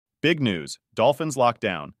Big news, Dolphins locked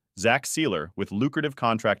down Sieler with lucrative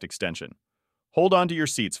contract extension. Hold on to your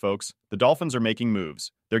seats, folks. The Dolphins are making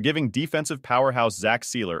moves. They're giving defensive powerhouse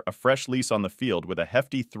Sieler a fresh lease on the field with a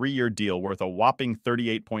hefty 3-year deal worth a whopping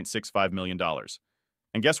 $38.65 million.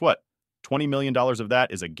 And guess what? $20 million of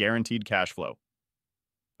that is a guaranteed cash flow.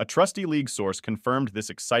 A trusty league source confirmed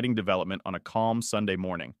this exciting development on a calm Sunday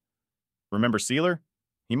morning. Remember Sieler?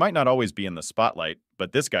 He might not always be in the spotlight,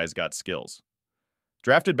 but this guy's got skills.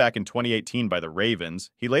 Drafted back in 2018 by the Ravens,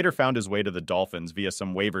 he later found his way to the Dolphins via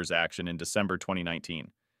some waivers action in December 2019.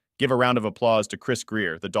 Give a round of applause to Chris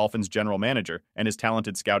Greer, the Dolphins general manager, and his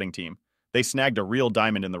talented scouting team. They snagged a real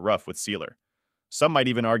diamond in the rough with Sieler. Some might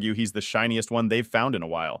even argue he's the shiniest one they've found in a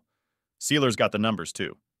while. Sieler's got the numbers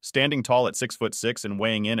too. Standing tall at 6'6" and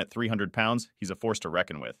weighing in at 300 pounds, he's a force to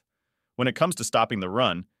reckon with. When it comes to stopping the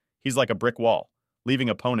run, he's like a brick wall, leaving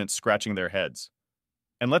opponents scratching their heads.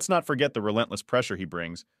 And let's not forget the relentless pressure he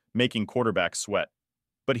brings, making quarterbacks sweat.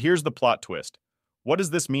 But here's the plot twist. What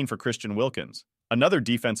does this mean for Christian Wilkins? Another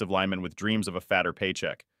defensive lineman with dreams of a fatter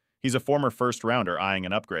paycheck. He's a former first-rounder eyeing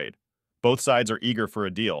an upgrade. Both sides are eager for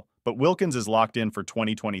a deal, but Wilkins is locked in for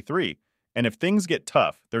 2023, and if things get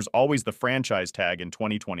tough, there's always the franchise tag in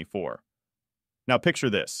 2024. Now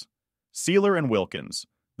picture this. Sieler and Wilkins,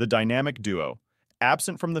 the dynamic duo,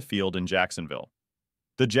 absent from the field in Jacksonville.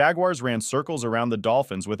 The Jaguars ran circles around the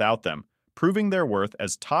Dolphins without them, proving their worth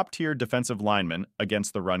as top-tier defensive linemen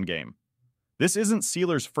against the run game. This isn't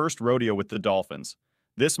Sieler's first rodeo with the Dolphins.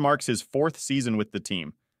 This marks his 4th season with the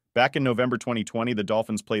team. Back in November 2020, the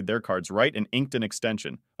Dolphins played their cards right and inked an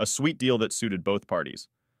extension, a sweet deal that suited both parties.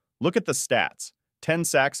 Look at the stats. 10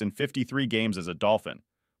 sacks in 53 games as a Dolphin.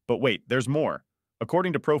 But wait, there's more.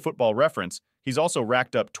 According to Pro Football Reference, he's also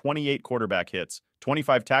racked up 28 quarterback hits,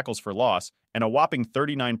 25 tackles for loss, and a whopping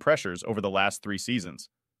 39 pressures over the last 3 seasons.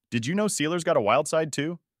 Did you know Sieler's got a wild side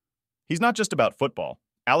too? He's not just about football.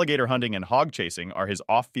 Alligator hunting and hog chasing are his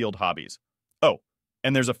off-field hobbies. Oh,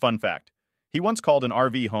 and there's a fun fact. He once called an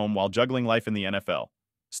RV home while juggling life in the NFL.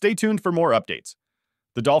 Stay tuned for more updates.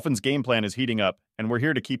 The Dolphins' game plan is heating up, and we're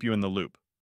here to keep you in the loop.